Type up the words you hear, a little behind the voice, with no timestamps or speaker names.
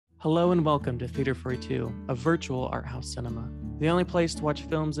Hello and welcome to Theater 42, a virtual art house cinema, the only place to watch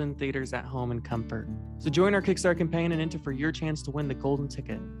films in theaters at home in comfort. So join our Kickstarter campaign and enter for your chance to win the golden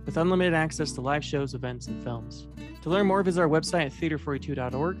ticket with unlimited access to live shows, events, and films. To learn more, visit our website at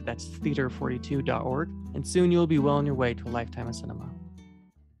theater42.org. That's theater42.org, and soon you'll be well on your way to a lifetime of cinema.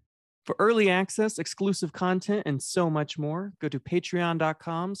 For early access, exclusive content, and so much more, go to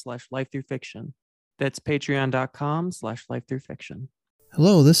patreon.com/lifethroughfiction. That's patreon.com/lifethroughfiction.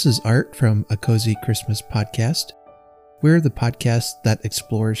 Hello, this is Art from A Cozy Christmas Podcast. We're the podcast that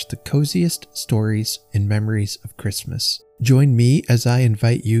explores the coziest stories and memories of Christmas. Join me as I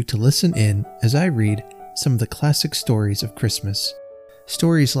invite you to listen in as I read some of the classic stories of Christmas.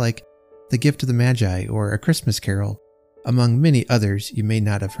 Stories like The Gift of the Magi or A Christmas Carol, among many others you may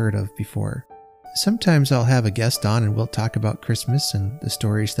not have heard of before. Sometimes I'll have a guest on and we'll talk about Christmas and the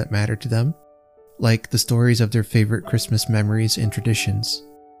stories that matter to them, like the stories of their favorite Christmas memories and traditions.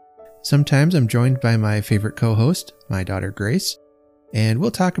 Sometimes I'm joined by my favorite co-host, my daughter Grace, and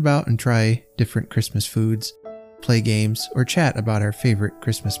we'll talk about and try different Christmas foods, play games, or chat about our favorite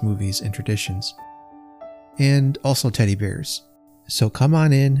Christmas movies and traditions. And also teddy bears. So come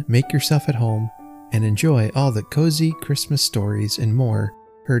on in, make yourself at home, and enjoy all the cozy Christmas stories and more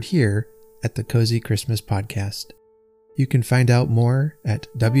heard here at the Cozy Christmas Podcast. You can find out more at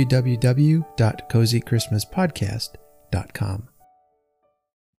www.cozychristmaspodcast.com.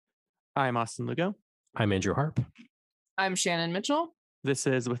 I'm Austin Lugo. I'm Andrew Harp. I'm Shannon Mitchell. This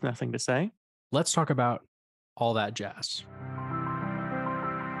is With Nothing to Say. Let's talk about all that jazz.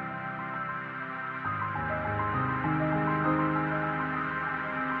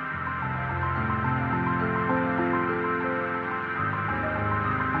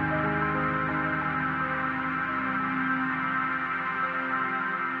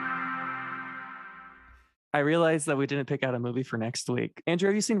 I realized that we didn't pick out a movie for next week. Andrew,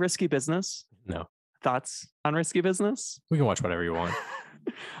 have you seen Risky Business? No. Thoughts on Risky Business? We can watch whatever you want.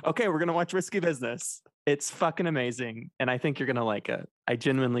 Okay, we're going to watch Risky Business. It's fucking amazing, and I think you're going to like it. I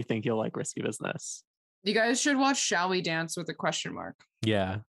genuinely think you'll like Risky Business. You guys should watch Shall We Dance with a question mark.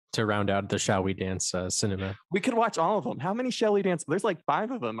 Yeah, to round out the Shall We Dance cinema. We could watch all of them. How many Shall We Dance? There's like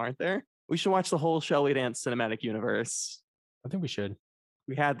 5 of them, aren't there? We should watch the whole Shall We Dance cinematic universe. I think we should.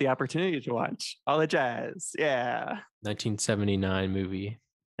 We had the opportunity to watch all the jazz. Yeah. 1979 movie.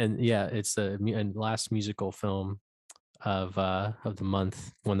 And yeah, it's the last musical film of the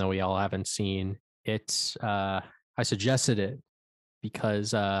month, one that we all haven't seen. It's I suggested it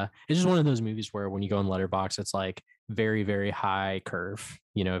because it's just one of those movies where when you go in Letterboxd, it's like very, very high curve,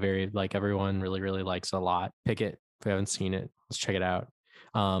 very like everyone really, really likes a lot. Pick it. If you haven't seen it, let's check it out.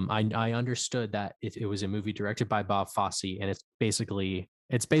 I understood that it was a movie directed by Bob Fosse, and it's basically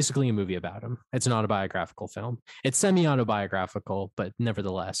a movie about him. It's an autobiographical film. It's semi-autobiographical, but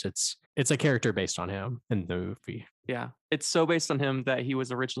nevertheless, it's a character based on him in the movie. Yeah, it's so based on him that he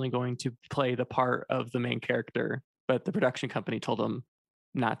was originally going to play the part of the main character, but the production company told him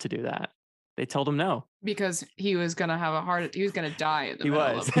not to do that. They told him no. Because he was going to have he was going to die in the He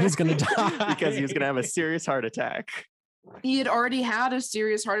middle was. of He it. was going to die. Because he was going to have a serious heart attack. He had already had a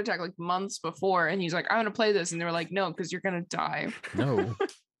serious heart attack like months before, and he's like, I'm going to play this. And they were like, no, because you're going to die. No,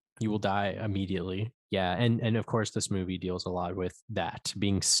 you will die immediately. Yeah. And of course, this movie deals a lot with that,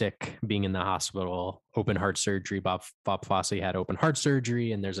 being sick, being in the hospital, open heart surgery. Bob Fosse had open heart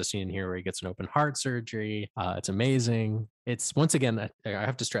surgery. And there's a scene here where he gets an open heart surgery. It's amazing. It's, once again, I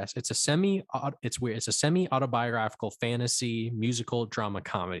have to stress, it's a semi-autobiographical fantasy musical drama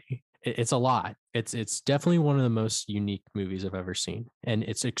comedy. It's a lot. It's definitely one of the most unique movies I've ever seen. And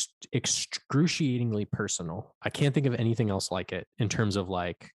it's excruciatingly personal. I can't think of anything else like it in terms of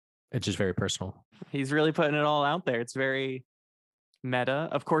like, it's just very personal. He's really putting it all out there. It's very meta.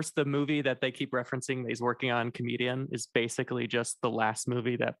 Of course, the movie that they keep referencing that he's working on, Comedian, is basically just the last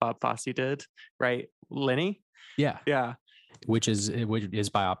movie that Bob Fosse did, right? Lenny? Yeah. Yeah. Which is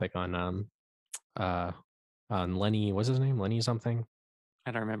biopic on Lenny, what's his name? Lenny something? I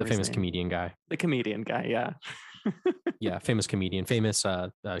don't remember. The famous comedian guy. The comedian guy, yeah. Yeah, famous comedian. Famous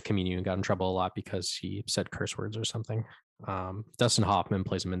comedian got in trouble a lot because he said curse words or something. Dustin Hoffman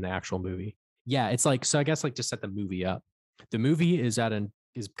plays him in the actual movie. Yeah, it's like, so I guess like to set the movie up. The movie is kind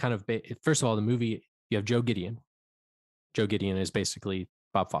of first of all, the movie, you have Joe Gideon. Joe Gideon is basically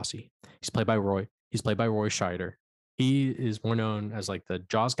Bob Fosse. He's played by Roy Scheider. He is more known as like the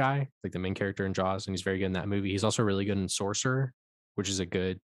Jaws guy, like the main character in Jaws, and he's very good in that movie. He's also really good in Sorcerer, which is a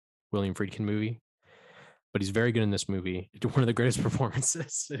good William Friedkin movie. But he's very good in this movie. One of the greatest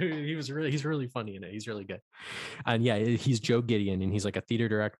performances. He's really funny in it. He's really good. And yeah, he's Joe Gideon, and he's like a theater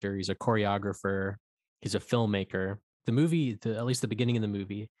director. He's a choreographer. He's a filmmaker. The movie, at least the beginning of the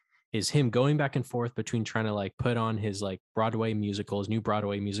movie, is him going back and forth between trying to like put on his like Broadway musical, his new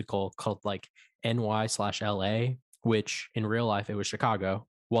Broadway musical called like NY/LA, which in real life it was Chicago,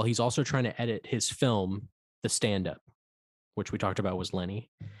 while he's also trying to edit his film, The Stand Up, which we talked about was Lenny.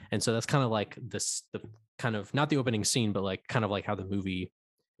 And so that's kind of like this, the kind of not the opening scene, but like kind of like how the movie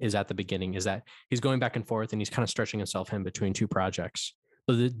is at the beginning, is that he's going back and forth and he's kind of stretching himself in between two projects.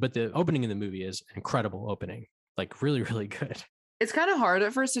 But the opening in the movie is an incredible opening, like really, really good. It's kind of hard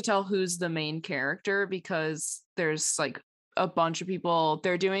at first to tell who's the main character because there's like a bunch of people.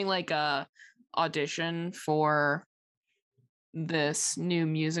 They're doing like a audition for this new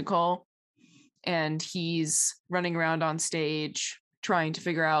musical, and he's running around on stage trying to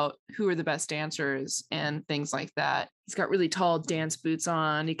figure out who are the best dancers and things like that. He's got really tall dance boots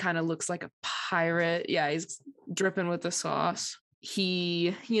on. He kind of looks like a pirate. Yeah, he's dripping with the sauce.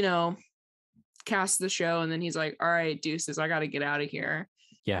 He, casts the show, and then he's like, all right, deuces, I got to get out of here.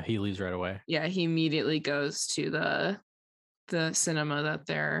 Yeah, he leaves right away. Yeah, he immediately goes to the cinema that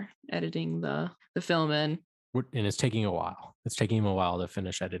they're editing the film in. And it's taking a while. It's taking him a while to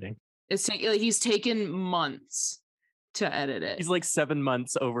finish editing. He's taken months to edit it. He's like 7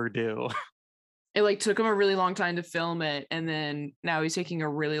 months overdue. It like took him a really long time to film it, and then now he's taking a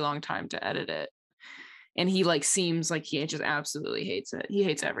really long time to edit it. And he like seems like he just absolutely hates it. He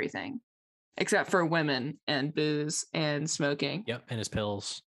hates everything except for women and booze and smoking. Yep, and his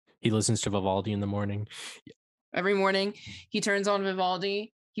pills. He listens to Vivaldi in the morning. Every morning he turns on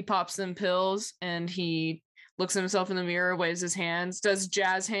Vivaldi, he pops them pills, and he looks at himself in the mirror, waves his hands, does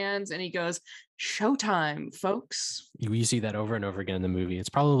jazz hands, and he goes, "Showtime, folks." You see that over and over again in the movie. It's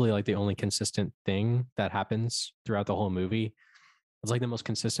probably like the only consistent thing that happens throughout the whole movie. It's like the most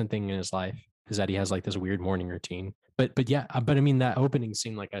consistent thing in his life is that he has like this weird morning routine. But I mean, that opening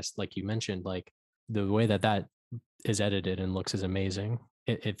scene, like you mentioned, like the way that is edited and looks is amazing.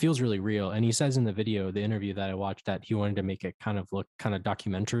 It feels really real. And he says in the interview that I watched, that he wanted to make it kind of look kind of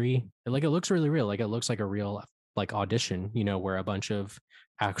documentary. Like it looks really real. Like it looks like a real like audition, where a bunch of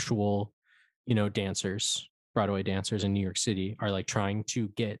actual, dancers, Broadway dancers in New York City are like trying to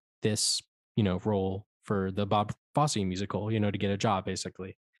get this, role for the Bob Fosse musical, to get a job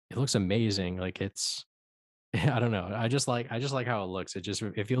basically. It looks amazing. Like it's, I don't know. I just like how it looks.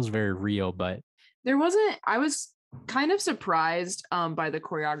 It feels very real, but I was kind of surprised by the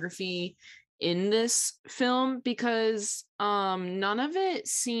choreography in this film because none of it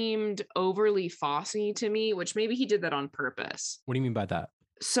seemed overly Fosse to me, which maybe he did that on purpose. What do you mean by that?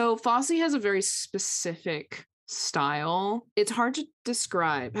 So Fosse has a very specific style. It's hard to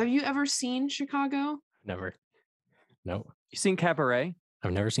describe. Have you ever seen Chicago? Never. No. You seen Cabaret?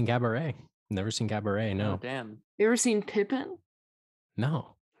 I've never seen Cabaret. Never seen Cabaret. No. Oh, damn. You ever seen Pippin?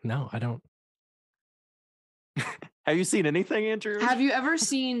 No, I don't. Have you seen anything, Andrew? Have you ever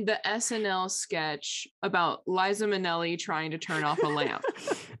seen the SNL sketch about Liza Minnelli trying to turn off a lamp?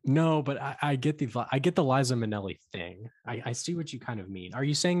 No, but I get the Liza Minnelli thing. I see what you kind of mean. Are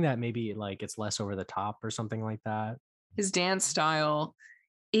you saying that maybe like it's less over the top or something like that? His dance style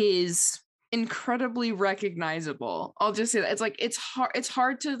is incredibly recognizable. I'll just say that it's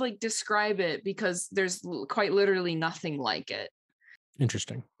hard to like describe it because there's quite literally nothing like it.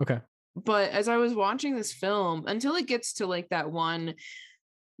 Interesting. Okay. But as I was watching this film, until it gets to like that one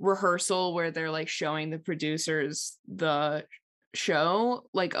rehearsal where they're like showing the producers the show,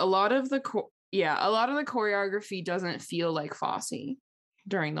 like a lot of the choreography doesn't feel like Fosse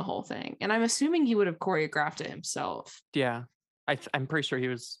during the whole thing. And I'm assuming he would have choreographed it himself. Yeah. I'm pretty sure he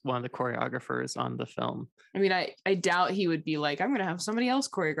was one of the choreographers on the film. I mean, I doubt he would be like, I'm going to have somebody else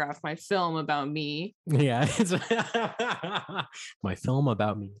choreograph my film about me. Yeah. It's my film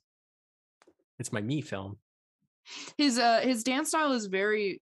about me. It's my me film. His dance style is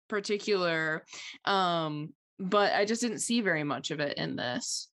very particular, but I just didn't see very much of it in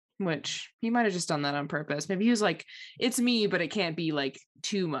this, which he might have just done that on purpose. Maybe he was like, it's me, but it can't be like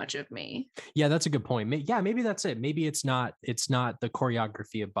too much of me. Yeah, that's a good point. Yeah, maybe that's it. Maybe it's not the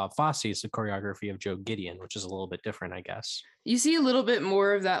choreography of Bob Fosse, it's the choreography of Joe Gideon, which is a little bit different, I guess. You see a little bit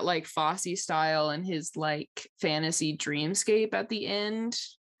more of that like Fosse style and his like fantasy dreamscape at the end.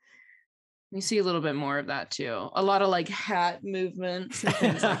 You see a little bit more of that too. A lot of like hat movements and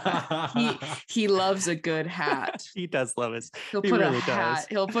things like that. He loves a good hat. He does love his. He'll put a hat.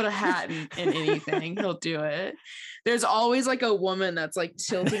 He'll put a hat in anything. He'll do it. There's always like a woman that's like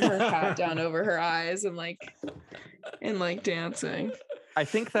tilting her hat down over her eyes and like dancing. I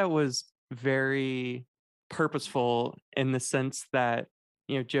think that was very purposeful in the sense that,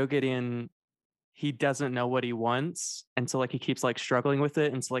 Joe Gideon, he doesn't know what he wants, and so like he keeps like struggling with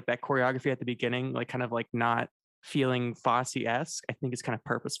it, and so like that choreography at the beginning like kind of like not feeling Fosse-esque, I think is kind of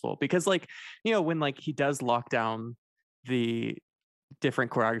purposeful, because like, you know, when like he does lock down the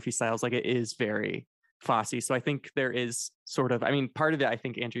different choreography styles, like it is very Fosse. So I think there is sort of, I mean, part of it, I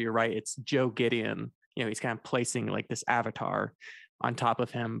think, Andrew, you're right, it's Joe Gideon, you know, he's kind of placing like this avatar on top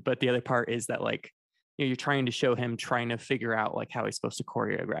of him, but the other part is that like, you know, you're trying to show him trying to figure out like how he's supposed to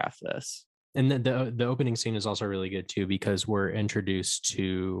choreograph this. And the opening scene is also really good too, because we're introduced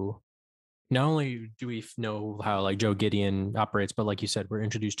to, not only do we know how like Joe Gideon operates, but like you said, we're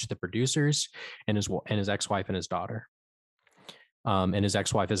introduced to the producers and his ex-wife and his daughter. And his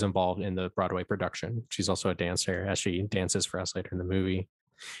ex-wife is involved in the Broadway production. She's also a dancer, as she dances for us later in the movie.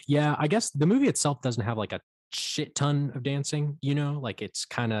 Yeah, I guess the movie itself doesn't have like a shit ton of dancing, you know, like it's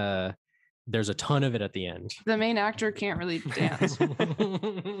kind of, there's a ton of it at the end. The main actor can't really dance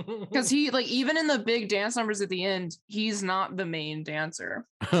because he, like, even in the big dance numbers at the end, he's not the main dancer.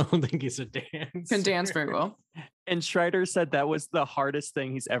 I don't think he's a dancer. Can dance very well. And Schreider said that was the hardest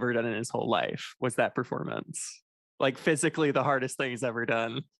thing he's ever done in his whole life, was that performance. Like physically the hardest thing he's ever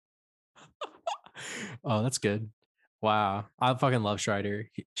done. Oh, that's good. Wow. I fucking love Schreider.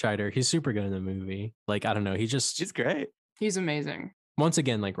 He's super good in the movie. Like, I don't know. He's great. He's amazing. Once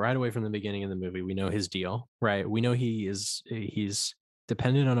again, like right away from the beginning of the movie, we know his deal, right? We know he's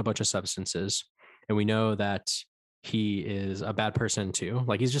dependent on a bunch of substances, and we know that he is a bad person too.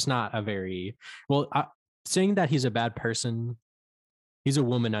 Like he's just not a very well. Saying that he's a bad person, he's a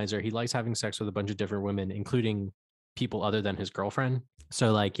womanizer. He likes having sex with a bunch of different women, including people other than his girlfriend.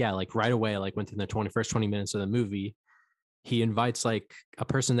 So like, yeah, like right away, like within the first 20 minutes of the movie, he invites like a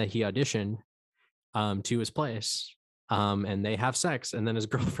person that he auditioned to his place. And they have sex, and then his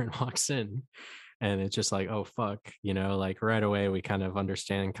girlfriend walks in, and it's just like, oh fuck, you know, like right away we kind of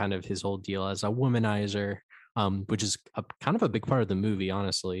understand kind of his whole deal as a womanizer, which is kind of a big part of the movie,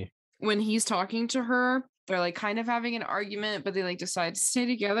 honestly. When he's talking to her, they're like kind of having an argument, but they like decide to stay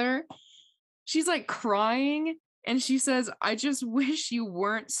together. She's like crying, and she says, "I just wish you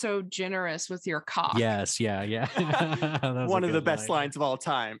weren't so generous with your cock." Yes, yeah. One of the best lines of all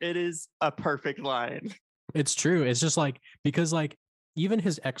time. It is a perfect line. It's true. It's just like, because like even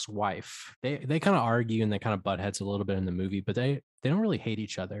his ex-wife, they kind of argue and they kind of butt heads a little bit in the movie, but they don't really hate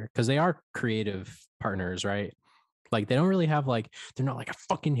each other because they are creative partners, right? Like they don't really have like, they're not like, I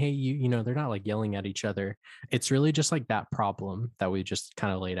fucking hate you, you know, they're not like yelling at each other. It's really just like that problem that we just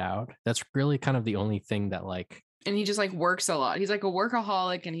kind of laid out. That's really kind of the only thing that like, and he just like works a lot. He's like a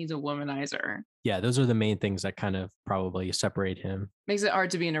workaholic and he's a womanizer. Yeah, those are the main things that kind of probably separate him. Makes it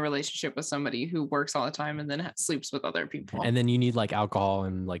hard to be in a relationship with somebody who works all the time and then sleeps with other people. And then you need like alcohol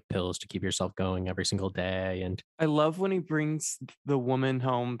and like pills to keep yourself going every single day. And I love when he brings the woman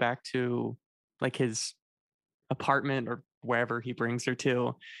home back to like his apartment or wherever he brings her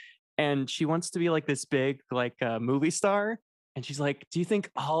to. And she wants to be like this big, like movie star. And she's like, "Do you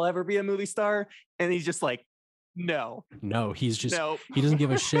think I'll ever be a movie star?" And he's just like, No, he's just, he doesn't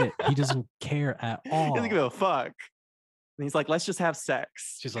give a shit. He doesn't care at all. He doesn't give a fuck. And he's like, "Let's just have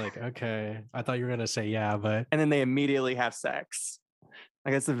sex." She's like, "Okay, I thought you were going to say yeah, but." And then they immediately have sex.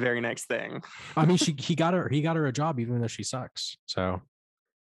 Like that's the very next thing. I mean, he got her a job, even though she sucks. So,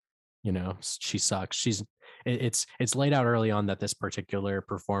 you know, she sucks. It's laid out early on that this particular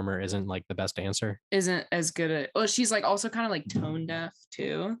performer isn't like the best dancer. Isn't as good at, well, she's like also kind of like tone deaf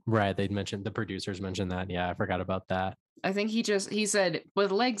too. Right. The producers mentioned that. Yeah, I forgot about that. I think he said,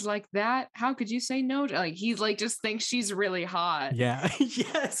 with legs like that, how could you say no? Like he like just thinks she's really hot. Yeah.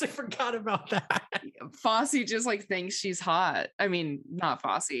 Yes, I forgot about that. Fosse just like thinks she's hot. I mean, not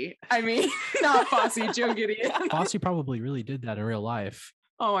Fosse. I mean, not Fosse, Joe Gideon. Fosse probably really did that in real life.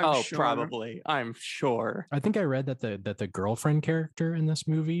 Oh, I'm sure. Probably. I'm sure. I think I read that the girlfriend character in this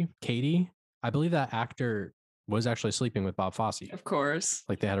movie, Katie, I believe that actor was actually sleeping with Bob Fosse. Of course.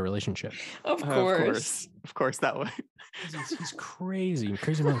 Like they had a relationship. Of course. Of course that way. He's crazy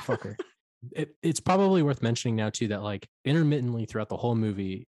motherfucker. It's probably worth mentioning now too that like intermittently throughout the whole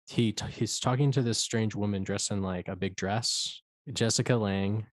movie, he's talking to this strange woman dressed in like a big dress, Jessica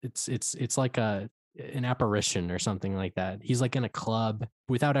Lange. It's like an apparition or something like that. He's like in a club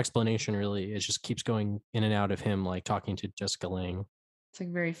without explanation, really. It just keeps going in and out of him like talking to Jessica Lange. It's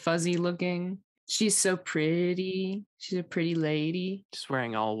like very fuzzy looking. She's so pretty. She's a pretty lady. Just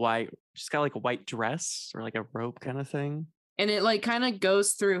wearing all white. She's got like a white dress or like a robe kind of thing. And it like kind of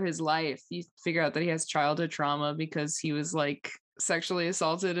goes through his life. You figure out that he has childhood trauma because he was like sexually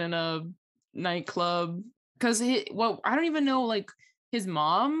assaulted in a nightclub. Because I don't even know, like his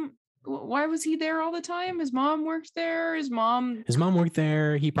mom, why was he there all the time? His mom worked there. His mom worked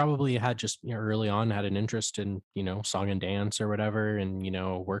there. He probably had just, you know, early on had an interest in, you know, song and dance or whatever, and, you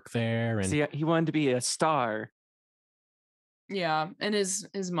know, work there. And see, he wanted to be a star. Yeah, and his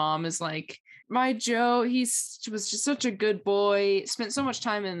mom is like, my Joe, was just such a good boy, spent so much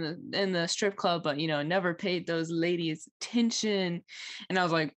time in the strip club, but never paid those ladies attention. And I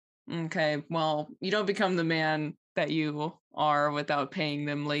was like, okay, well, you don't become the man that you are without paying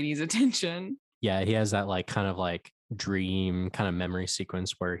them ladies attention. Yeah, he has that like kind of like dream kind of memory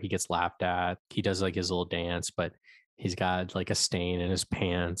sequence where he gets laughed at. He does like his little dance, but he's got like a stain in his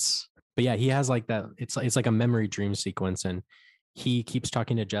pants. But yeah, he has like that. It's like a memory dream sequence, and he keeps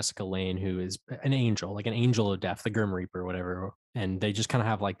talking to Jessica Lange, who is an angel, like an angel of death, the Grim Reaper, whatever. And they just kind of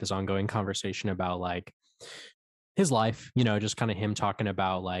have like this ongoing conversation about like his life, just kind of him talking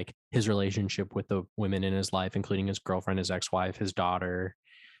about like his relationship with the women in his life, including his girlfriend, his ex-wife, his daughter,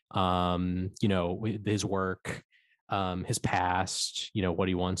 his work, his past, what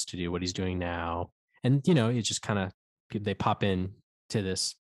he wants to do, what he's doing now. And, it's just kind of, they pop in to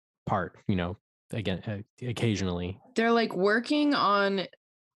this part, again, occasionally. They're like working on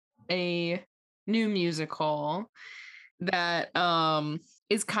a new musical that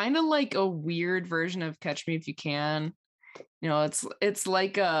is kind of like a weird version of Catch Me If You Can. It's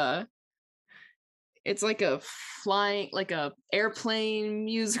like a flying, like a airplane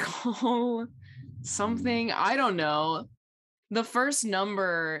musical something, I don't know. The first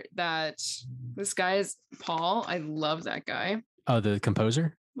number that this guy is Paul, I love that guy. Oh, the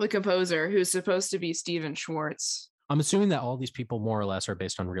composer who's supposed to be Steven Schwartz. I'm assuming that all these people more or less are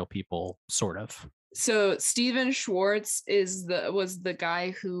based on real people, sort of. So Steven Schwartz was the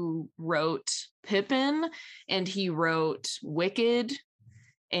guy who wrote Pippin, and he wrote Wicked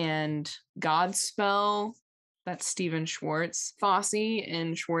and Godspell. That's Steven Schwartz. Fosse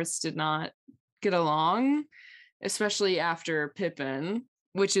and Schwartz did not get along, especially after Pippin,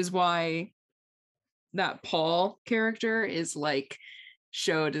 which is why that Paul character is like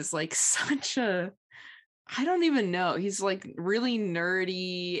showed as like such a, I don't even know. He's like really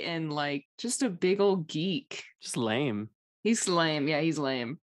nerdy and like just a big old geek. Just lame. He's lame. Yeah, he's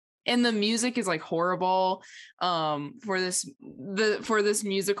lame. And the music is like horrible for this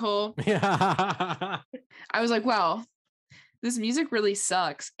musical. Yeah. I was like, wow, this music really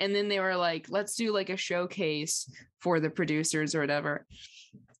sucks. And then they were like, let's do like a showcase for the producers or whatever.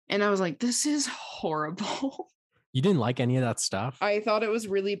 And I was like, this is horrible. You didn't like any of that stuff? I thought it was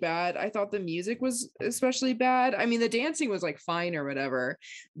really bad. I thought the music was especially bad. I mean, the dancing was like fine or whatever,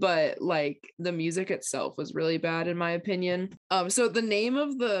 but like the music itself was really bad in my opinion. So the name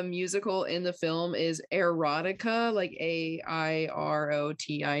of the musical in the film is Airotica, like Airotica.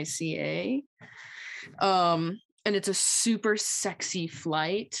 And it's a super sexy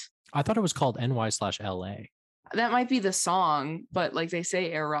flight. I thought it was called NY/LA. That might be the song, but like they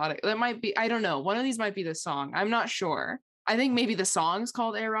say erotic. That might be, I don't know. One of these might be the song. I'm not sure. I think maybe the song's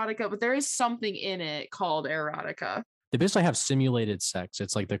called Erotica, but there is something in it called Erotica. They basically have simulated sex.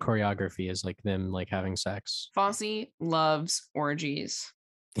 It's like the choreography is like them like having sex. Fosse loves orgies.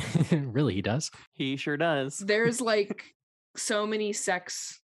 Really, he does? He sure does. There's like so many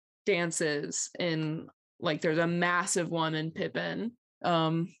sex dances in, like there's a massive one in Pippin.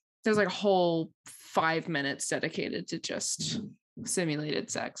 There's like a whole 5 minutes dedicated to just simulated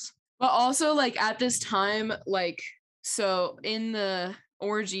sex. But also like at this time, like, so in the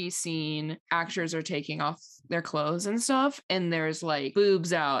orgy scene, actors are taking off their clothes and stuff, and there's like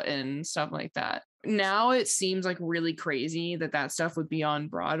boobs out and stuff like that. Now it seems like really crazy that stuff would be on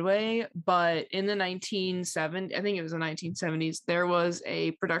Broadway, but in the 1970s, I think it was the 1970s, there was a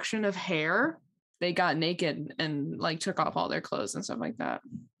production of Hair. They got naked and like took off all their clothes and stuff like that.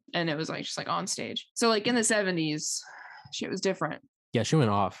 And it was like just like on stage. So like in the 70s, shit was different. Yeah, she went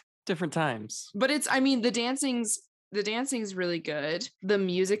off. Different times. But it's, I mean, the dancing's really good. The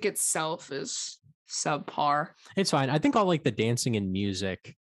music itself is subpar. It's fine. I think all like the dancing and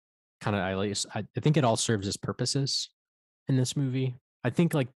music kind of, I think it all serves its purposes in this movie. I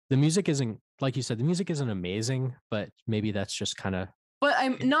think like the music isn't, like you said, the music isn't amazing, but maybe that's just kind of. But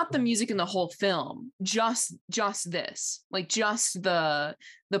I'm not the music in the whole film, just this, like just the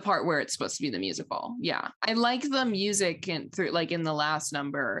part where it's supposed to be the musical. Yeah, I like the music in through like in the last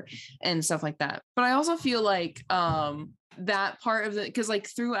number and stuff like that. But I also feel like that part of the, because like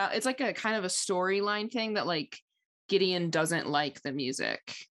throughout, it's like a kind of a storyline thing that like Gideon doesn't like the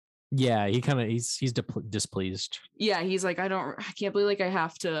music. Yeah, he's displeased. Yeah, he's like, I can't believe like I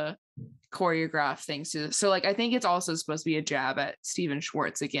have to choreograph things to this. So like I think it's also supposed to be a jab at Steven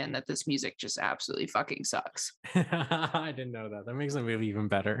Schwartz again, that this music just absolutely fucking sucks. I didn't know that. That makes the movie even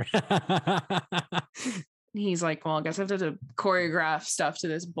better. He's like, well, I guess I have to choreograph stuff to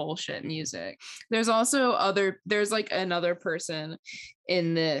this bullshit music. There's also there's like another person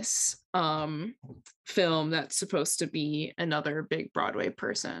in this um film that's supposed to be another big Broadway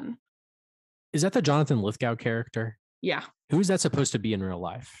person. Is that the Jonathan Lithgow character? Yeah. Who is that supposed to be in real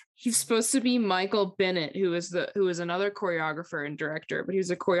life? He's supposed to be Michael Bennett, who is another choreographer and director, but he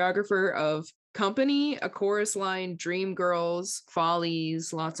was a choreographer of Company, A Chorus Line, Dreamgirls,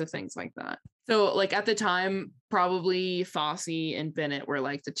 Follies, lots of things like that. So like at the time, probably Fosse and Bennett were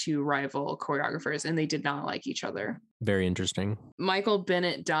like the two rival choreographers, and they did not like each other. Very interesting. Michael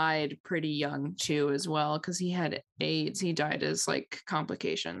Bennett died pretty young too, as well, because he had AIDS. He died as like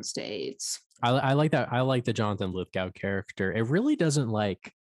complications to AIDS. I like that. I like the Jonathan Lithgow character. It really doesn't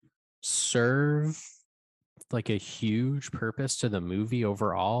like serve like a huge purpose to the movie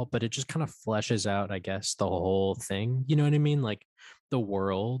overall, but it just kind of fleshes out, I guess, the whole thing. You know what I mean? Like the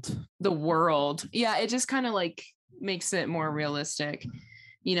world. Yeah, it just kind of like makes it more realistic.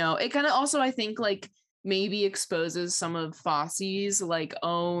 You know, it kind of also, I think, like maybe exposes some of Fosse's like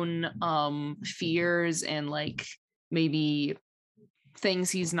own fears and like maybe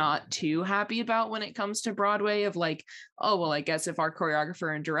things he's not too happy about when it comes to Broadway, of like, oh well, I guess if our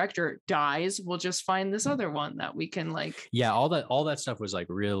choreographer and director dies, we'll just find this other one that we can like. Yeah, all that stuff was like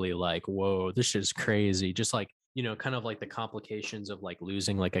really like, whoa, this is crazy. Just like, you know, kind of like the complications of like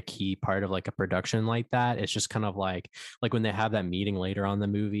losing like a key part of like a production like that. It's just kind of like when they have that meeting later on the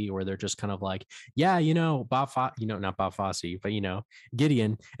movie where they're just kind of like, yeah, you know, not Bob Fosse, but you know,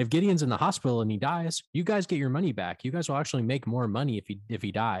 Gideon, if Gideon's in the hospital and he dies, you guys get your money back. You guys will actually make more money if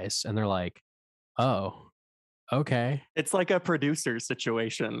he dies. And they're like, oh, okay. It's like a producer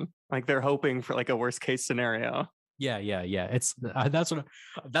situation. Like they're hoping for like a worst case scenario. Yeah. It's that's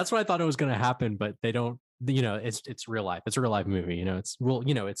what I thought it was going to happen, but they don't. You know, it's real life. It's a real life movie. You know,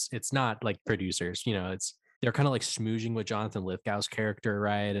 it's not like producers. You know, they're kind of like smoozing with Jonathan Lithgow's character,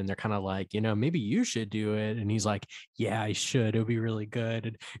 right? And they're kind of like, you know, maybe you should do it. And he's like, yeah, I should. It'll be really good.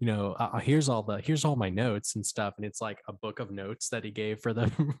 And you know, here's all my notes and stuff. And it's like a book of notes that he gave for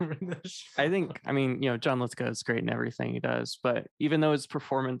the. I mean, you know, John Lithgow is great in everything he does, but even though his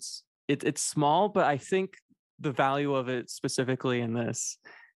performance, it's small, but I think the value of it specifically in this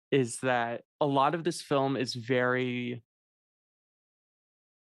is that a lot of this film is very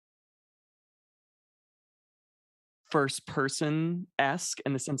first person-esque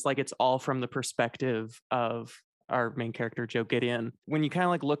in the sense like it's all from the perspective of our main character, Joe Gideon. When you kind of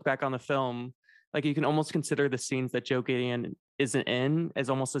like look back on the film, like you can almost consider the scenes that Joe Gideon isn't in as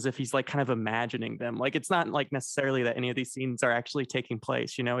almost as if he's like kind of imagining them. Like it's not like necessarily that any of these scenes are actually taking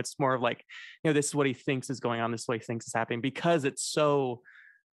place, you know, it's more of like, you know, this is what he thinks is going on, this is what he thinks is happening, because it's so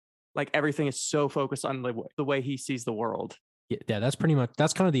like everything is so focused on the way he sees the world. Yeah, that's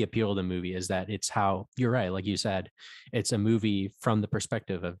kind of the appeal of the movie, is that it's how, you're right, like you said, it's a movie from the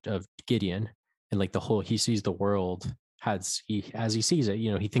perspective of Gideon, and like the whole, he sees the world as he sees it.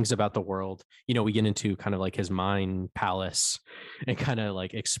 You know, he thinks about the world. You know, we get into kind of like his mind palace and kind of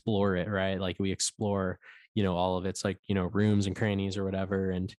like explore it, right? Like we explore, you know, all of its like, you know, rooms and crannies or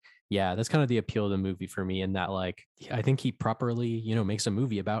whatever. And yeah, that's kind of the appeal of the movie for me, in that like I think he properly, you know, makes a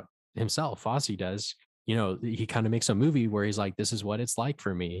movie about himself. Fosse does. You know, he kind of makes a movie where he's like, this is what it's like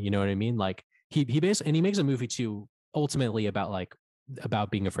for me. You know what I mean? Like he basically, and he makes a movie too, ultimately about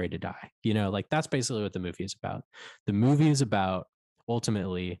being afraid to die. You know, like that's basically what the movie is about. The movie is about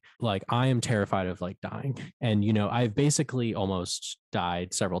ultimately like, I am terrified of like dying. And, you know, I've basically almost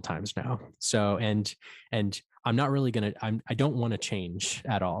died several times now. So, and I'm not really going to, I don't want to change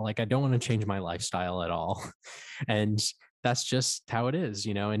at all. Like, I don't want to change my lifestyle at all. And that's just how it is,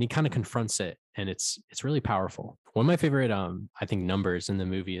 you know, and he kind of confronts it, and it's really powerful. One of my favorite, I think, numbers in the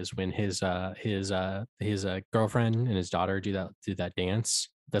movie is when his girlfriend and his daughter do that dance.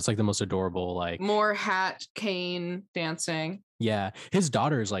 That's like the most adorable, like more hat cane dancing. Yeah. His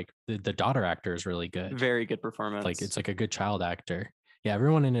daughter is like the daughter actor is really good. Very good performance. Like it's like a good child actor. Yeah,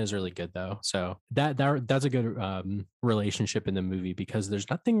 everyone in it is really good though. So that's a good relationship in the movie, because there's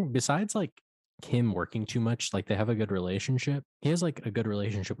nothing besides like him working too much. Like they have a good relationship. He has like a good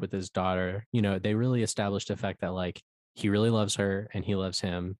relationship with his daughter. You know, they really established the fact that like he really loves her and he loves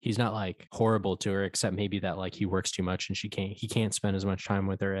him. He's not like horrible to her, except maybe that like he works too much and he can't spend as much time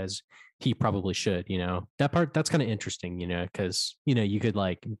with her as he probably should, you know. That's kind of interesting, you know, because, you know, you could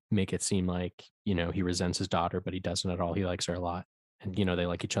like make it seem like, you know, he resents his daughter, but he doesn't at all. He likes her a lot. And, you know, they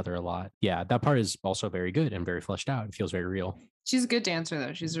like each other a lot. Yeah, that part is also very good and very fleshed out. It feels very real. She's a good dancer,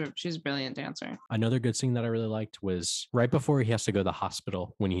 though. She's a brilliant dancer. Another good scene that I really liked was right before he has to go to the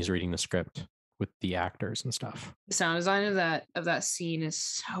hospital when he's reading the script with the actors and stuff. The sound design of that scene is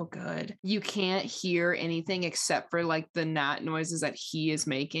so good. You can't hear anything except for like the gnat noises that he is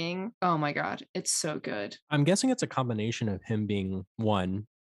making. Oh my God, it's so good. I'm guessing it's a combination of him being, one,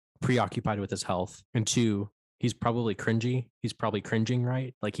 preoccupied with his health, and two, he's probably cringy. He's probably cringing,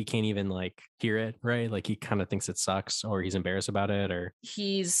 right? Like he can't even like hear it, right? Like he kind of thinks it sucks, or he's embarrassed about it, or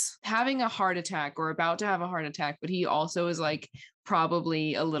He's having a heart attack or about to have a heart attack, but he also is like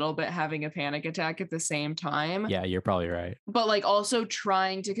probably a little bit having a panic attack at the same time. yeah, you're probably right. But like also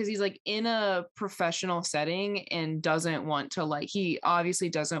trying to, because he's like in a professional setting and doesn't want to like, he obviously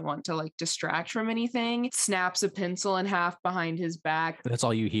doesn't want to like distract from anything, snaps a pencil in half behind his back. That's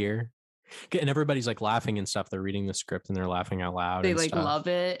all you hear. And everybody's like laughing and stuff. They're reading the script and they're laughing out loud. They and like stuff. love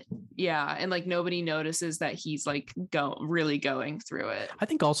it. Yeah. And like nobody notices that he's like really going through it. I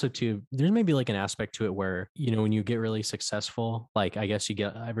think also too, there's maybe like an aspect to it where, you know, when you get really successful, like I guess you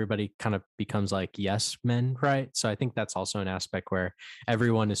get, everybody kind of becomes like yes men, right? So I think that's also an aspect where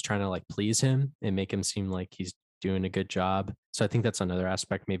everyone is trying to like please him and make him seem like he's doing a good job. So I think that's another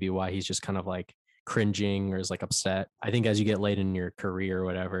aspect maybe why he's just kind of like cringing or is like upset. I think as you get late in your career or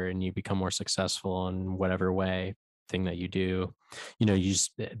whatever, and you become more successful in whatever way thing that you do, you know, you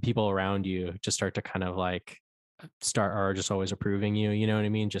just, people around you just start to kind of like start are just always approving you, you know what I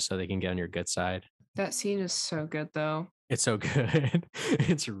mean? Just so they can get on your good side. That scene is so good though. It's so good.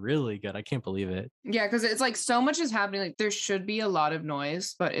 It's really good. I can't believe it. Yeah, because it's like so much is happening. Like there should be a lot of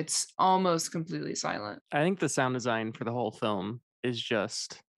noise, but it's almost completely silent. I think the sound design for the whole film is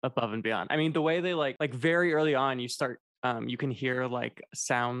just above and beyond. I mean, the way they like very early on, you start, you can hear like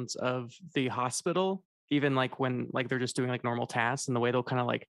sounds of the hospital, even like when like they're just doing like normal tasks, and the way they'll kind of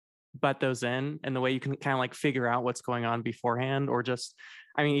like butt those in, and the way you can kind of like figure out what's going on beforehand, or just,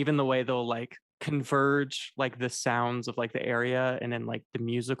 I mean, even the way they'll like converge like the sounds of like the area and then like the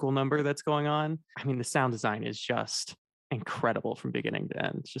musical number that's going on. I mean, the sound design is just incredible from beginning to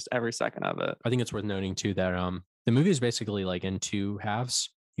end. It's just every second of it. I think it's worth noting too that the movie is basically like in two halves.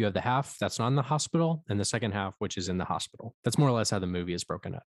 You have the half that's not in the hospital and the second half, which is in the hospital. That's more or less how the movie is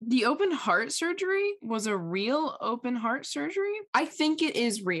broken up. The open heart surgery was a real open heart surgery. I think it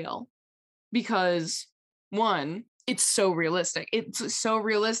is real because one, it's so realistic. It's so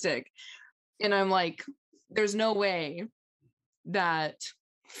realistic. And I'm like, there's no way that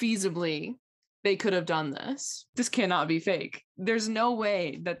feasibly they could have done this. This cannot be fake. There's no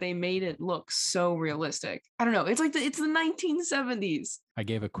way that they made it look so realistic. I don't know. It's like it's the 1970s. I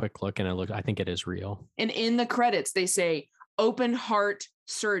gave a quick look and I think it is real. And in the credits, they say open heart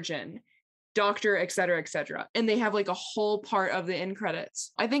surgeon, doctor, et cetera, et cetera. And they have like a whole part of the end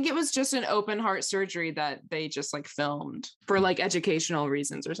credits. I think it was just an open heart surgery that they just like filmed for like educational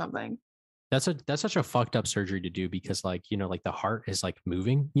reasons or something. That's such a fucked up surgery to do because like, you know, like the heart is like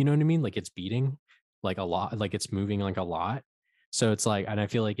moving, you know what I mean? Like it's beating like a lot, like it's moving like a lot. So it's like, and I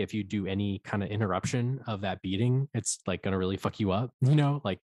feel like if you do any kind of interruption of that beating, it's like going to really fuck you up, you know,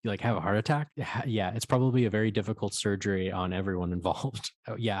 like you like have a heart attack. Yeah. It's probably a very difficult surgery on everyone involved.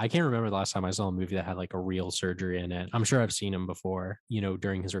 Yeah. I can't remember the last time I saw a movie that had like a real surgery in it. I'm sure I've seen him before, you know,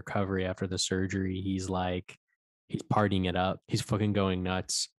 during his recovery after the surgery, he's partying it up. He's fucking going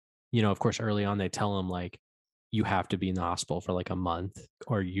nuts. You know, of course, early on, they tell him like, you have to be in the hospital for like a month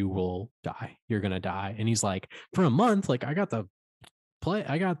or you will die. You're going to die. And he's like, for a month, like I got the play,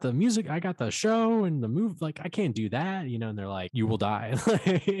 I got the music, I got the show and the move. Like I can't do that, you know? And they're like, you will die.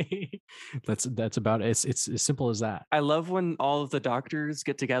 That's about it. It's as simple as that. I love when all of the doctors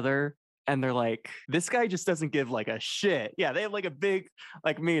get together and they're like, this guy just doesn't give like a shit. Yeah, they have like a big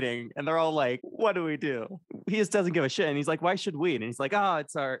like meeting and they're all like, what do we do? He just doesn't give a shit. And he's like, why should we? And he's like, oh,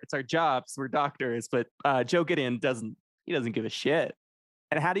 it's our jobs. We're doctors. But Joe Gideon doesn't give a shit.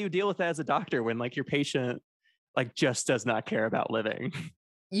 And how do you deal with that as a doctor when like your patient like just does not care about living?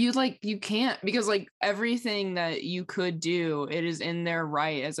 You can't, because like everything that you could do, it is in their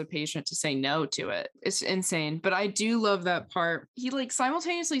right as a patient to say no to it. It's insane. But I do love that part. He like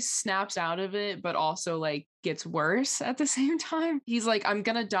simultaneously snaps out of it, but also like gets worse at the same time. He's like, I'm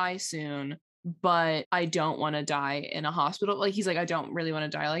gonna die soon, but I don't want to die in a hospital. Like he's like, I don't really want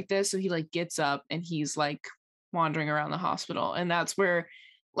to die like this. So he like gets up and he's like wandering around the hospital. And that's where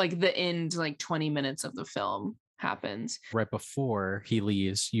like the end, like 20 minutes of the film happens. Right before he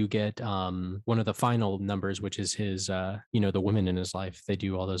leaves, you get one of the final numbers, which is his you know, the women in his life. They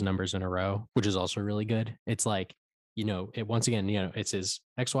do all those numbers in a row, which is also really good. It's like, you know, it once again, you know, it's his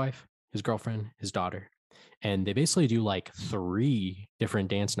ex-wife, his girlfriend, his daughter, and they basically do like 3 different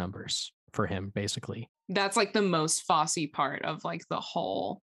dance numbers for him, basically. That's like the most Fosse part of like the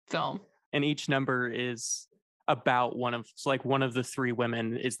whole film. And each number is about one of the 3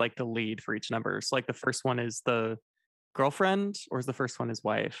 women is like the lead for each number. So like the first one is the girlfriend, or is the first one his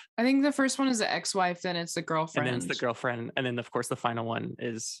wife? I think the first one is the ex-wife, then it's the girlfriend. And then it's the girlfriend. And then of course the final one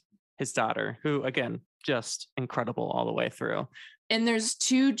is his daughter, who again, just incredible all the way through. And there's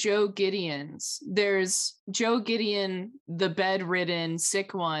two Joe Gideons. There's Joe Gideon, the bedridden,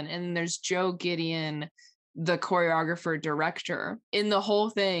 sick one, and there's Joe Gideon, the choreographer director. In the whole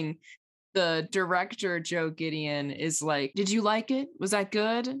thing, the director Joe Gideon is like, "Did you like it? Was that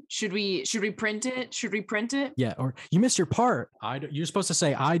good? Should we print it? Should we print it?" Yeah, or you missed your part. You're supposed to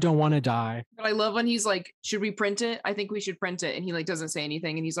say, "I don't want to die." But I love when he's like, "Should we print it? I think we should print it." And he like doesn't say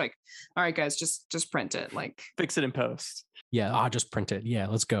anything, and he's like, "All right, guys, just print it." Like, Fix it in post. Yeah, I'll just print it. Yeah,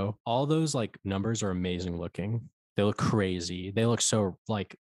 let's go. All those like numbers are amazing looking. They look crazy. They look so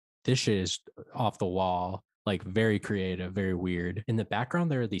like this shit is off the wall. Like very creative, very weird. In the background,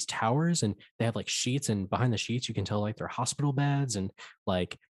 there are these towers and they have like sheets, and behind the sheets, you can tell like they're hospital beds. And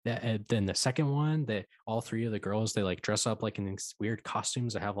like then the second one, that all three of the girls, they like dress up like in these weird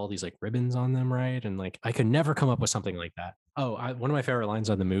costumes that have all these like ribbons on them, right? And like I could never come up with something like that. Oh, one of my favorite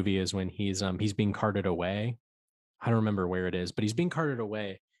lines on the movie is when he's being carted away. I don't remember where it is, but he's being carted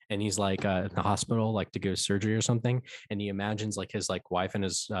away. And he's like in the hospital, like to go to surgery or something. And he imagines like his like wife and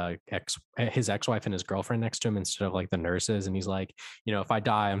his ex-wife and his girlfriend next to him instead of like the nurses. And he's like, if I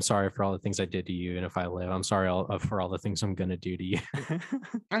die, I'm sorry for all the things I did to you. And if I live, I'm sorry for all the things I'm going to do to you.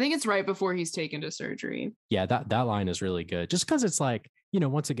 I think it's right before he's taken to surgery. Yeah, that line is really good. Just because it's like,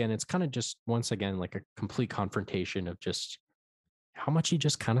 once again, it's kind of just once again, like a complete confrontation of just how much he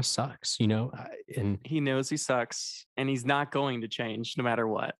just kind of sucks, and he knows he sucks and he's not going to change no matter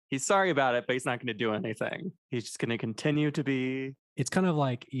what. He's sorry about it, but he's not going to do anything. He's just going to continue to be. It's kind of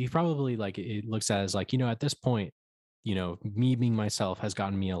like he probably like it looks at it as like, at this point, me being myself has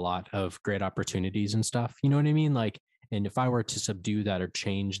gotten me a lot of great opportunities and stuff. You know what I mean? Like, and if I were to subdue that or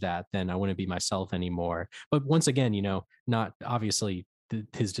change that, then I wouldn't be myself anymore. But once again, not obviously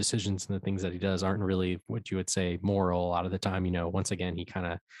his decisions and the things that he does aren't really what you would say moral a lot of the time. Once again, he kind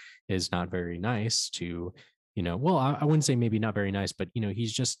of is not very nice to, well, I wouldn't say maybe not very nice, but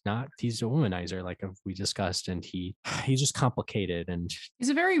he's just not, he's a womanizer, like we discussed, and he's just complicated, and he's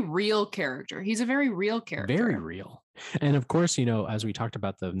a very real character. Very real. And of course, as we talked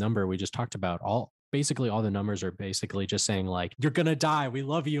about the number, we just talked about basically all the numbers are basically just saying like, you're going to die. We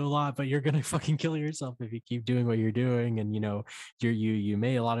love you a lot, but you're going to fucking kill yourself if you keep doing what you're doing. And, you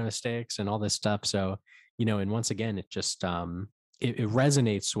made a lot of mistakes and all this stuff. So, and once again, it just, it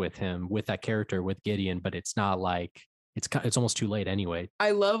resonates with him, with that character, with Gideon, but it's not like, it's almost too late anyway.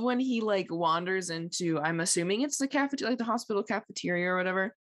 I love when he like wanders into, I'm assuming it's the cafeteria, like the hospital cafeteria or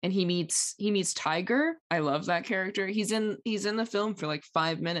whatever. And he meets Tiger. I love that character. He's in the film for like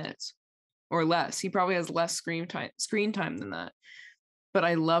 5 minutes. Or less. He probably has less screen time than that. But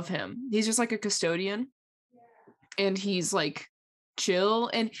I love him. He's just like a custodian. And he's like chill.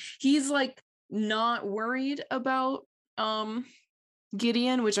 And he's like not worried about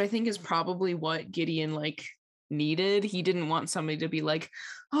Gideon, which I think is probably what Gideon like needed. He didn't want somebody to be like,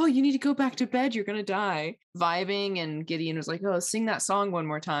 "Oh, you need to go back to bed, you're gonna die." Vibing, and Gideon was like, "Oh, sing that song one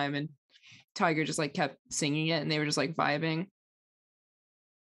more time." And Tiger just like kept singing it, and they were just like vibing.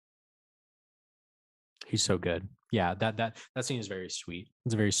 He's so good. Yeah, that scene is very sweet.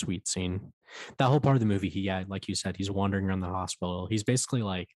 It's a very sweet scene. That whole part of the movie, like you said, he's wandering around the hospital. He's basically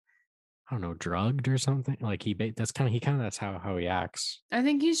like, I don't know, drugged or something. Like that's how he acts. I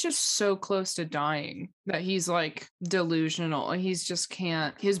think he's just so close to dying that he's like delusional. He's just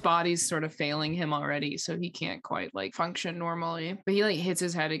can't, his body's sort of failing him already, so he can't quite like function normally. But he like hits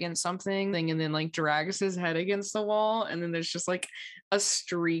his head against something and then like drags his head against the wall, and then there's just like a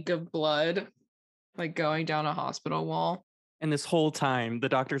streak of blood like going down a hospital wall. And this whole time, the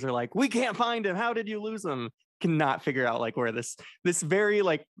doctors are like, "We can't find him. How did you lose him?" Cannot figure out like where this very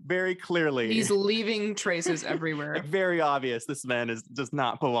clearly he's leaving traces everywhere. Like, very obvious this man does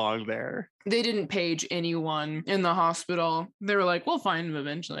not belong there. They didn't page anyone in the hospital. They were like, "We'll find him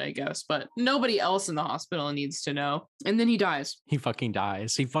eventually, I guess," but nobody else in the hospital needs to know. And then he dies. He fucking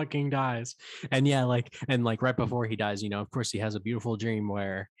dies. And yeah, like right before he dies, of course he has a beautiful dream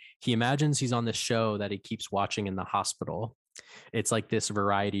where he imagines he's on this show that he keeps watching in the hospital. It's like this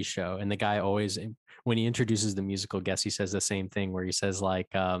variety show, and the guy always, when he introduces the musical guest, he says the same thing where he says like,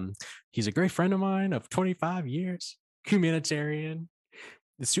 he's a great friend of mine of 25 years, humanitarian,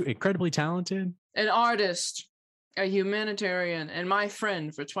 incredibly talented, an artist, a humanitarian, and my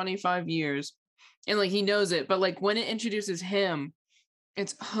friend for 25 years. And like he knows it, but like when it introduces him,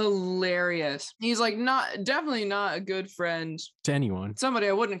 it's hilarious. He's like definitely not a good friend to anyone. Somebody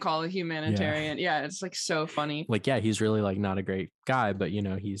I wouldn't call a humanitarian. Yeah, it's like so funny. Like, yeah, he's really like not a great guy, but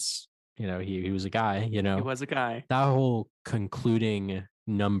he's he was a guy. He was a guy. That whole concluding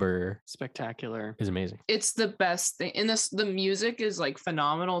number Spectacular. is amazing. It's the best thing. And the music is like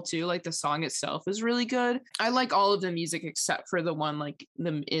phenomenal too. Like the song itself is really good. I like all of the music except for the one like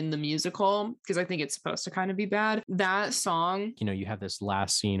in the musical, because I think it's supposed to kind of be bad. That song. You know, you have this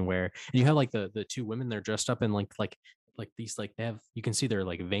last scene where you have like the two women, they're dressed up in like these, like they have, you can see their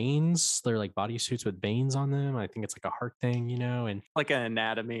like veins, they're like bodysuits with veins on them. I think it's like a heart thing, you know, and Like an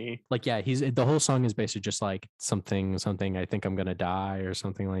anatomy. like, yeah, the whole song is basically just like something, I think I'm gonna die or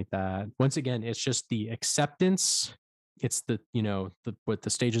something like that. Once again, it's just the acceptance. It's the, you know, the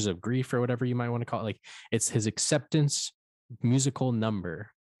stages of grief or whatever you might want to call it. Like it's his acceptance musical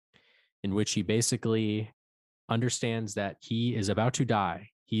number in which he basically understands that he is about to die.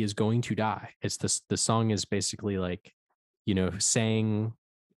 He is going to die. It's this, the song is basically like, you know, saying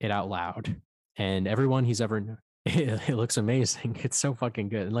it out loud, and everyone he's ever known, it looks amazing. It's so fucking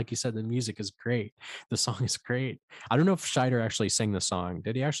good. And like you said, the music is great. The song is great. I don't know if Scheider actually sang the song.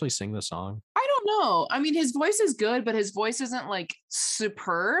 Did he actually sing the song? I don't know. I mean, his voice is good, but his voice isn't like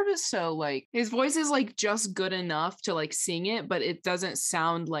superb. So like his voice is like just good enough to like sing it, but it doesn't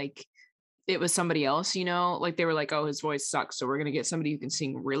sound like it was somebody else, you know? Like they were like, oh, his voice sucks, so we're gonna get somebody who can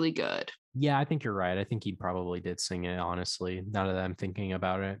sing really good. Yeah, I think you're right. I think he probably did sing it, honestly, now that I'm thinking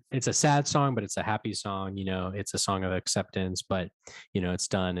about it. It's a sad song, but it's a happy song. You know, it's a song of acceptance, but, you know, it's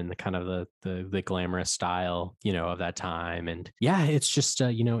done in the kind of the glamorous style, you know, of that time. And yeah, it's just,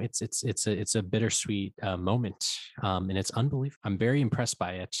 you know, it's a bittersweet moment. And it's unbelievable. I'm very impressed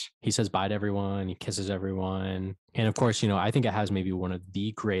by it. He says bye to everyone. He kisses everyone. And of course, you know, I think it has maybe one of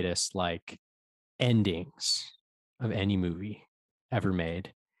the greatest like endings of any movie ever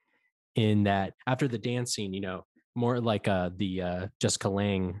made, in that after the dance scene, you know, more like the Jessica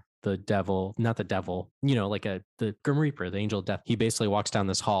Lange, the devil, not the devil, you know, like the Grim Reaper, the angel of death. He basically walks down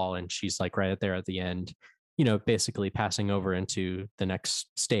this hall and she's like right there at the end, you know, basically passing over into the next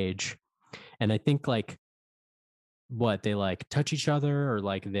stage. And I think like what they like touch each other, or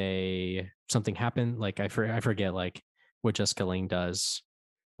like they something happened, like I forget like what Jessica Lange does.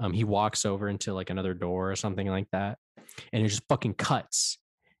 He walks over into like another door or something like that, and it just fucking cuts,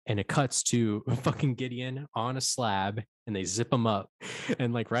 and it cuts to fucking Gideon on a slab, and they zip him up,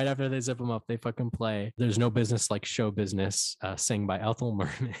 and like right after they zip him up, they fucking play "There's No Business Like Show Business," sang by Ethel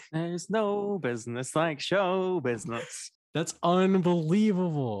Merman. There's no business like show business. That's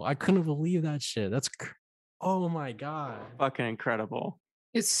unbelievable. I couldn't believe that shit. Oh my god. Fucking incredible.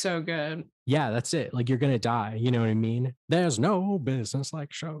 It's so good. Yeah, that's it. Like you're gonna die. You know what I mean? There's no business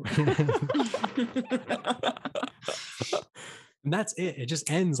like show. And that's it. It just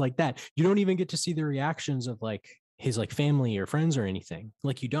ends like that. You don't even get to see the reactions of like his like family or friends or anything.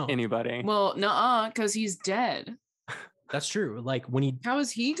 Like you don't. Anybody. Well, nuh-uh, because he's dead. That's true. Like when he How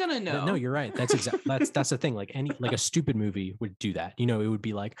is he gonna know? No, you're right. That's exactly that's the thing. Like a stupid movie would do that. You know, it would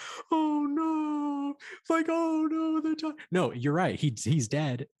be like, oh no, like oh no, they're dying. No, you're right. He's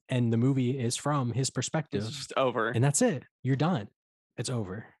dead, and the movie is from his perspective. It's just over. And that's it. You're done. It's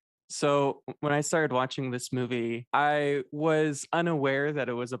over. So when I started watching this movie, I was unaware that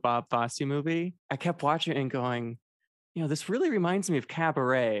it was a Bob Fosse movie. I kept watching it and going, you know, this really reminds me of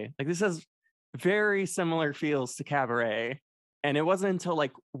Cabaret. Like this has very similar feels to Cabaret. And it wasn't until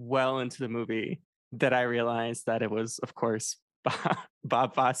like well into the movie that I realized that it was, of course,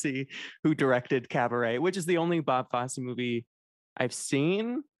 Bob Fosse who directed Cabaret, which is the only Bob Fosse movie I've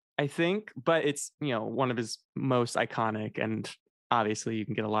seen, I think. But it's, you know, one of his most iconic, and obviously you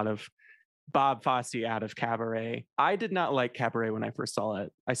can get a lot of Bob Fosse out of Cabaret. I did not like Cabaret when I first saw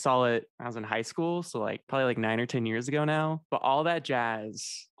it. I saw it when I was in high school, so like probably like 9 or 10 years ago now. But All That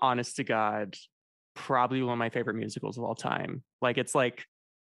Jazz, honest to God, probably one of my favorite musicals of all time. Like it's like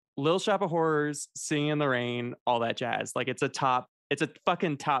Little Shop of Horrors, Singing in the Rain, All That Jazz. Like it's a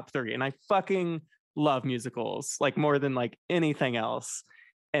fucking top 3. And I fucking love musicals like more than like anything else.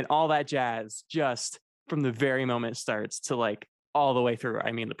 And All That Jazz, just from the very moment it starts to like all the way through.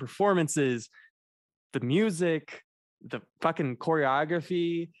 I mean, the performances, the music, the fucking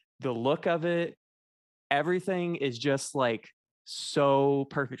choreography, the look of it, everything is just like so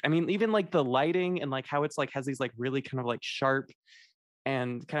perfect. I mean, even like the lighting and like how it's like has these like really kind of like sharp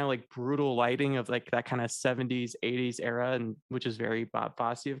and kind of like brutal lighting of like that kind of 70s 80s era, and which is very Bob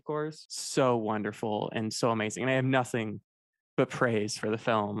Fosse, of course. So wonderful and so amazing. And I have nothing but praise for the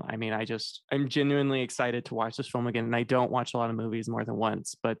film. I mean, I'm genuinely excited to watch this film again. And I don't watch a lot of movies more than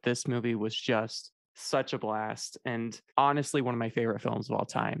once, but this movie was just such a blast. And honestly, one of my favorite films of all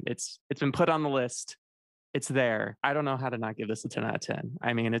time. It's been put on the list. It's there. I don't know how to not give this a 10 out of 10.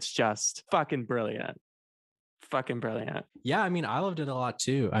 I mean, it's just fucking brilliant. Fucking brilliant. Yeah, I mean, I loved it a lot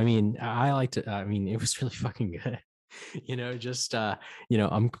too. I mean, I liked it. I mean, it was really fucking good. Just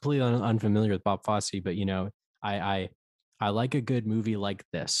I'm completely unfamiliar with Bob Fosse, but I like a good movie like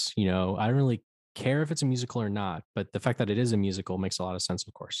this. I don't really care if it's a musical or not, but the fact that it is a musical makes a lot of sense,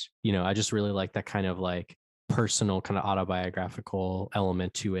 of course. I just really like that kind of like personal kind of autobiographical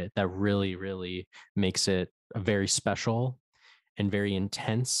element to it that really, really makes it a very special and very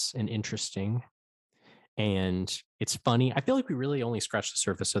intense and interesting. And it's funny. I feel like we really only scratched the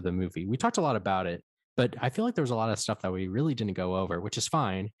surface of the movie. We talked a lot about it, but I feel like there was a lot of stuff that we really didn't go over, which is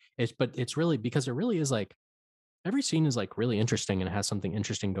fine. But it's really because it really is like every scene is like really interesting and it has something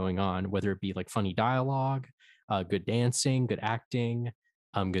interesting going on, whether it be like funny dialogue, good dancing, good acting,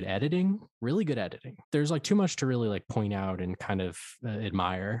 good editing, really good editing. There's like too much to really like point out and kind of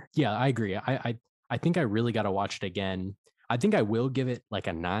admire. Yeah, I agree. I think I really got to watch it again. I think I will give it like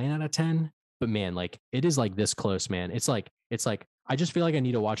a 9 out of 10. But man, like it is like this close, man. It's like I just feel like I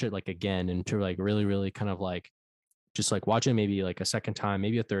need to watch it like again and to like really, really kind of like just like watch it maybe like a second time,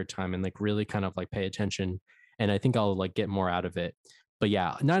 maybe a third time, and like really kind of like pay attention. And I think I'll like get more out of it. But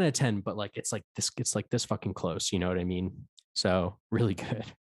yeah, 9 out of 10, but like it's like this fucking close, you know what I mean? So really good.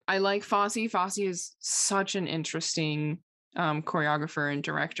 I like Fosse. Fosse is such an interesting choreographer and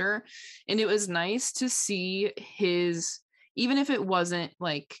director. And it was nice to see his, even if it wasn't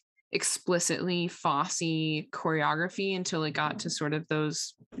like explicitly Fosse choreography until it got to sort of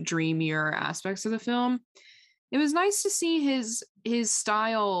those dreamier aspects of the film, it was nice to see his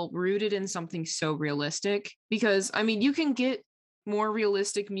style rooted in something so realistic. Because I mean, you can get more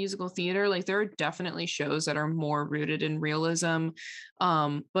realistic musical theater, like there are definitely shows that are more rooted in realism,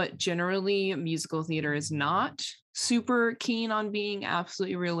 but generally musical theater is not super keen on being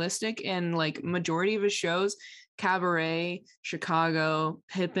absolutely realistic. And like majority of his shows, Cabaret, Chicago,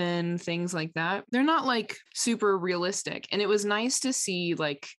 Pippin, things like that, they're not like super realistic. And it was nice to see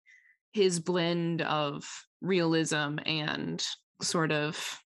like his blend of realism and sort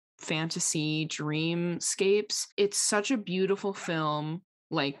of fantasy dreamscapes. It's such a beautiful film,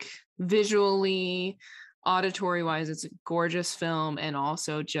 like visually, auditory wise, it's a gorgeous film. And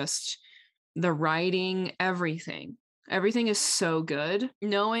also just the writing, everything is so good.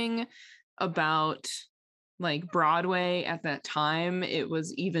 Knowing about like Broadway at that time, it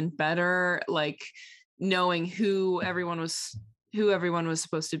was even better, like knowing who everyone was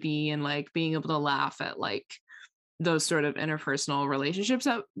supposed to be and like being able to laugh at like those sort of interpersonal relationships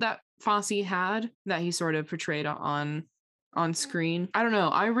that Fosse had, that he sort of portrayed on screen. I don't know.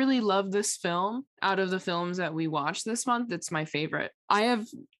 I really love this film. Out of the films that we watched this month, it's my favorite. I have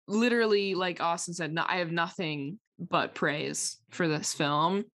literally, like Austin said, I have nothing but praise for this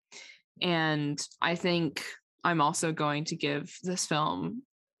film. And I think I'm also going to give this film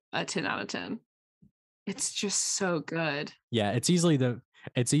a 10 out of 10. It's just so good. Yeah, it's easily the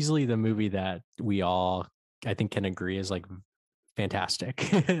movie that we all, I think, can agree is like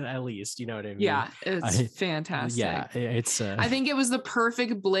fantastic. At least, you know what I mean? Yeah, it's fantastic. Yeah, it's I think it was the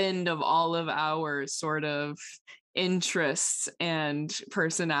perfect blend of all of our sort of interests and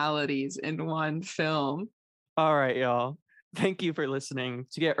personalities in one film. All right, y'all. Thank you for listening.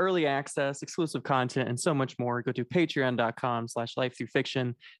 To get early access, exclusive content, and so much more, go to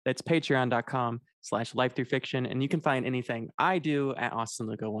patreon.com/lifethroughfiction. That's patreon.com/lifethroughfiction. And you can find anything I do at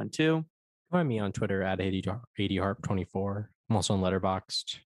AustinLugo12. Find me on Twitter at 80harp24. I'm also on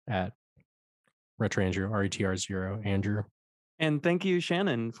Letterboxd at RetroAndrew, RETR0 Andrew. And thank you,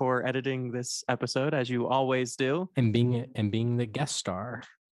 Shannon, for editing this episode, as you always do. And being the guest star.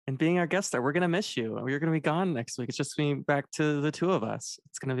 And being our guest star. We're going to miss you. You're going to be gone next week. It's just me back to the two of us.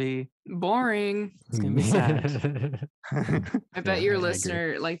 It's going to be boring. It's going to be sad. I bet your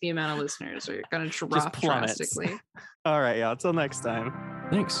listener, like the amount of listeners are going to drop drastically. All right, y'all. Until next time.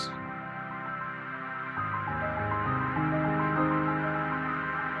 Thanks.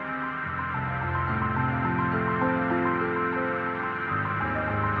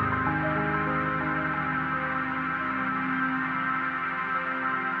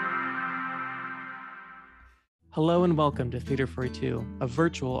 Hello and welcome to Theater 42, a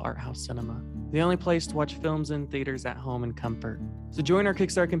virtual art house cinema, the only place to watch films in theaters at home in comfort. So join our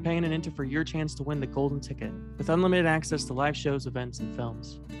Kickstarter campaign and enter for your chance to win the golden ticket with unlimited access to live shows, events, and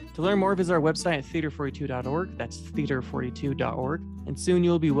films. To learn more, visit our website at theater42.org. That's theater42.org. And soon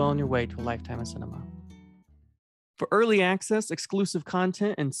you'll be well on your way to a lifetime of cinema. For early access, exclusive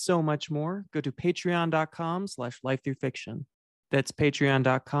content, and so much more, go to patreon.com/lifethroughfiction. That's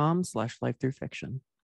patreon.com/lifethroughfiction.